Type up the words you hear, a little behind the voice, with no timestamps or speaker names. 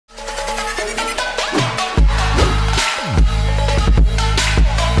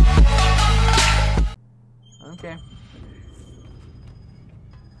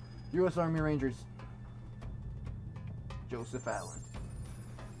U.S. Army Rangers. Joseph Allen.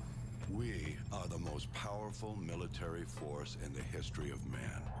 We are the most powerful military force in the history of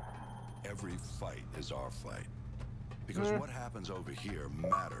man. Every fight is our fight. Because what happens over here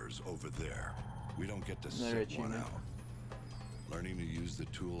matters over there. We don't get to sit one out. Learning to use the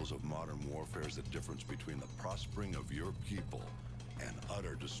tools of modern warfare is the difference between the prospering of your people and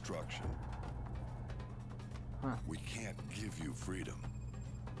utter destruction. We can't give you freedom,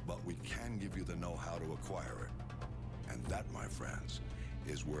 but we can give you the know-how to acquire it. And that, my friends,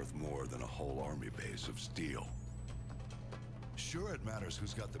 is worth more than a whole army base of steel. Sure, it matters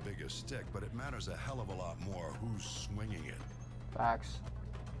who's got the biggest stick, but it matters a hell of a lot more who's swinging it. Facts.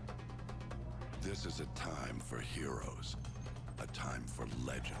 This is a time for heroes, a time for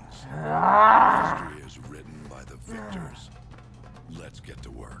legends. History is written by the victors. Let's get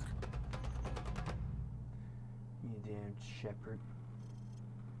to work. You damn shepherd.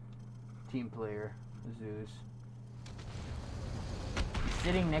 Team player, Zeus. He's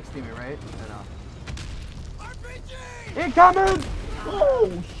sitting next to me, right? I know. RPG! Incoming!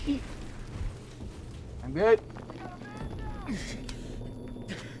 Oh, shit. I'm good.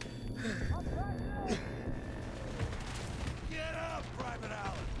 Get up, Private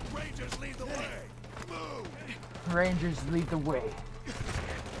Allen! Rangers lead the way! Move! Rangers lead the way.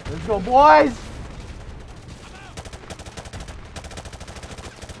 Let's go, boys!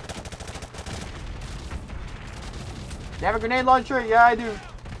 You have a grenade launcher? Yeah, I do.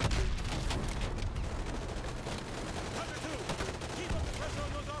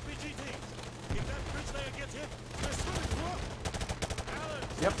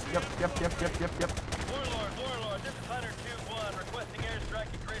 Yep. Warlord, this is Hunter 2-1, requesting airstrike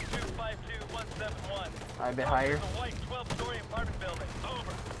at grid 252171. A bit higher. The white 12-story apartment building.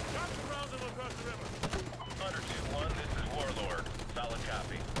 Over. Got the Rousing across the river. Hunter 2-1, this is Warlord. Solid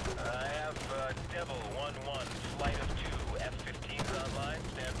copy. I have Devil 1-1, flight of 2 F-15s online.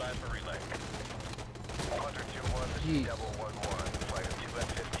 Stand by for relay. Hunter 2-1, this is Devil 1-1, flight of 2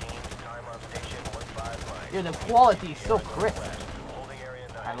 F-15s, time on station 15 Yeah, the quality is so crisp.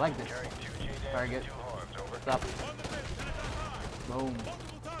 I like this. Target. Stop. Boom.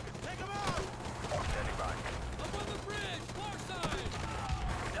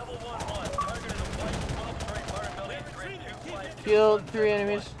 Killed 3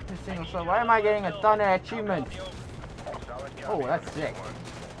 enemies. Single shot. Why am I getting a ton of achievements? Oh, that's sick.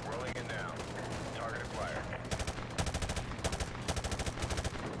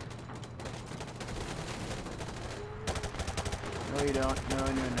 No, you don't. No.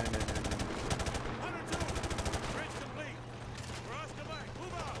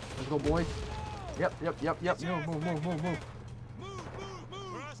 Let's go, boys. Yep. Move.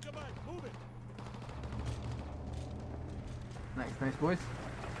 Nice, boys.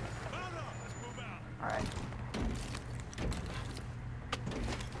 Alright.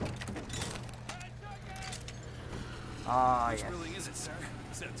 Ah, yes. Which building is it, sir?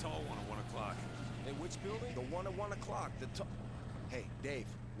 It's that tall one at 1 o'clock. Hey, which building? The one at 1 o'clock. Hey, Dave,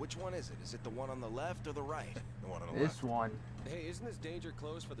 which one is it? Is it the one on the left or the right? The one on the left. This one. Hey, isn't this danger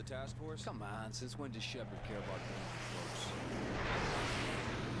close for the task force? Come on, since when does Shepard care about danger close?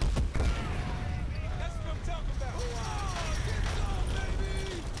 That's what I'm talking about. Get some,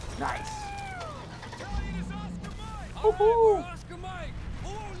 baby! Nice. Woohoo! Oscar Mike! Oh,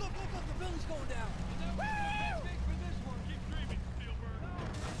 look, the building's going down.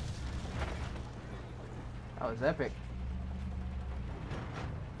 That was epic.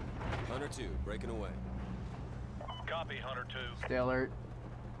 Hunter 2, breaking away. Copy, Hunter 2. Stay alert.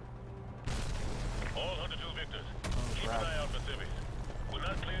 All Hunter 2 victors. Keep an eye out for civvies. We're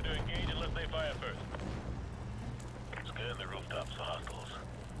not clear to engage unless they fire first. Scan the rooftops for hostiles.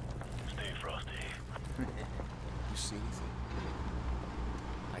 Stay frosty. You see anything?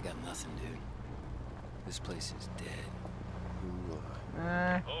 I got nothing, dude. This place is dead.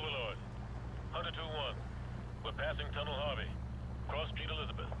 Overlord. Hunter 2-1. We're passing Tunnel Harvey. Cross Street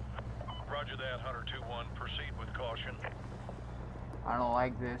Elizabeth. Roger that, Hunter 2-1. Proceed with caution. I don't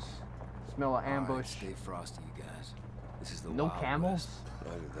like this. Smell an ambush. Right, stay frosty, you guys. This is the No Wild camels?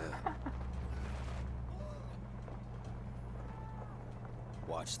 West. Roger that.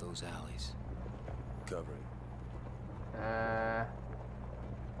 Watch those alleys. Covering.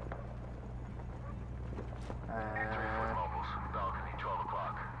 Balcony, 12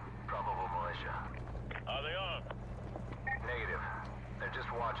 o'clock. Probable militia. Are they armed? Negative. They're just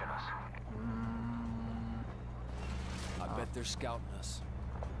watching us. I bet they're scouting us.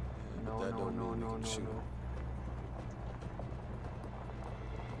 No.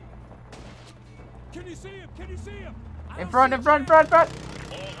 Can you see him? In front! All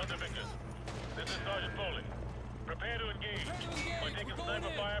Hunter victors. Prepare to engage. We're taking sniper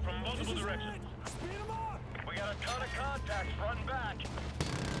fire from multiple directions. We got a ton of contacts front and back.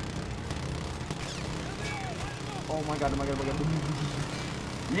 Oh my god, oh my god, oh my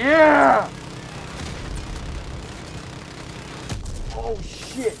god. Yeah! Oh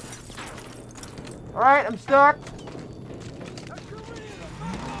shit. Alright, I'm stuck.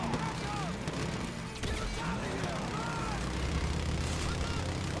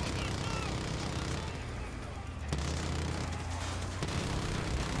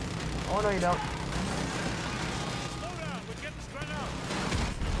 Oh no, you don't.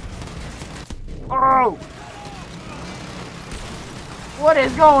 Oh! What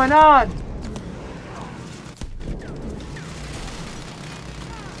is going on?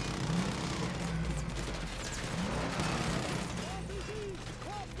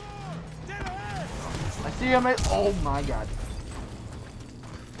 I see him. Oh my god.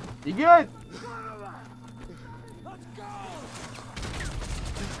 You good?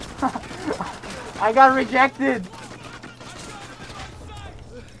 I got rejected.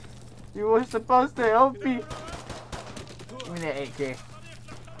 You were supposed to help me. Give me that AK.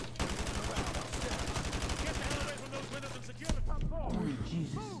 Holy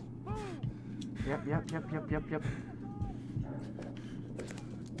Jesus. Yep.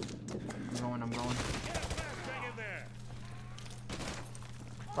 I'm going.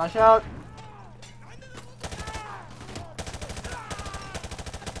 Flash out.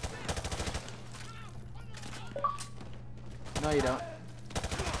 No, you don't.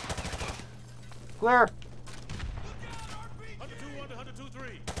 Clear. 102-1 to 102-3.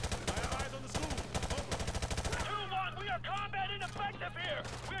 I have eyes on the school. Over. 2-1, we are combat ineffective here.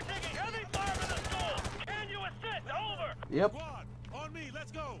 We're taking heavy fire from the school. Can you assist? Over. Yep. Squad, on me.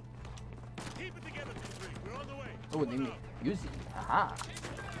 Let's go. Keep it together, 2-3. We're on the way. Oh, they need Uzi. Aha.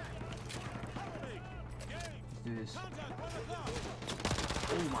 Let's do this.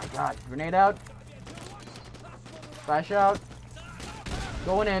 Oh my god. Grenade out. Flash out.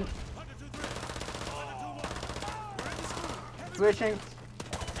 Going in. Switching.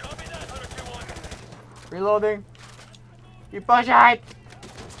 Reloading. Keep pushing.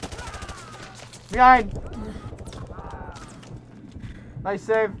 Behind. Nice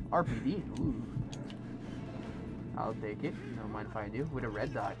save. RPD. Ooh. I'll take it. Don't mind if I do. With a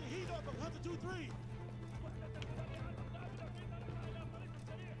red dot.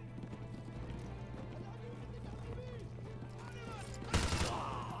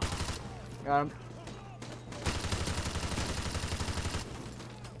 Got him.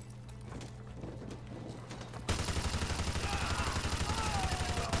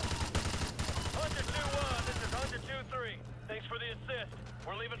 Thanks for the assist.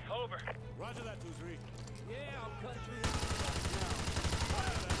 We're leaving. Over. Roger that, 2-3. Yeah, I'll cut through this.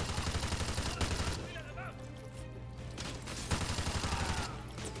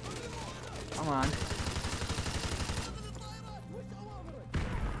 Come on.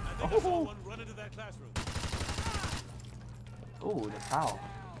 I saw one run into that classroom. Oh, the towel.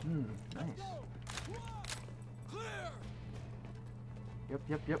 Nice. Clear.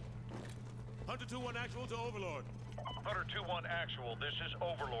 Yep. 102-1 actual to Overlord. 102-1 actual. This is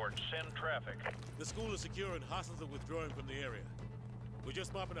Overlord. Send traffic. The school is secure and hostiles are withdrawing from the area. We're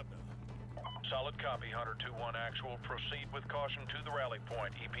just mopping up now. Solid copy, 102-1 actual. Proceed with caution to the rally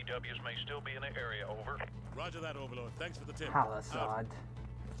point. EPWs may still be in the area. Over. Roger that, Overlord. Thanks for the tip. How that's Out. odd.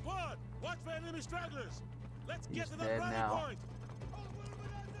 Squad, watch for enemy stragglers. Let's He's get to the dead rally now. point.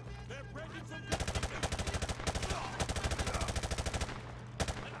 They're breaking from.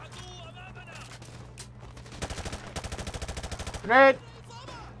 Grenade.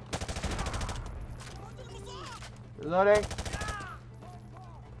 Reloading.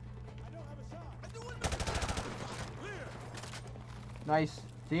 Nice.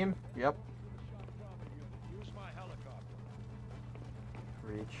 Team? Yep. Use my helicopter.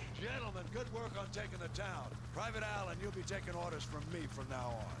 Reach. Gentlemen, good work on taking the town. Private Allen, you'll be taking orders from me from now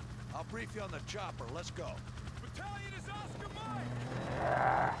on. I'll brief you on the chopper. Let's go. Battalion is Oscar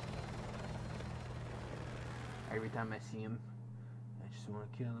Mike. Every time I see him, I just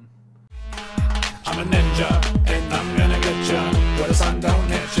want to kill him. I'm a ninja, and I'm gonna get ya where the sun don't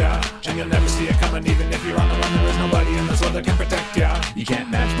hit ya, and you'll never see it coming. Even if you're on the run, there is nobody in this world that can protect ya. You can't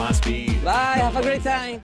match my speed. Bye, have a great time.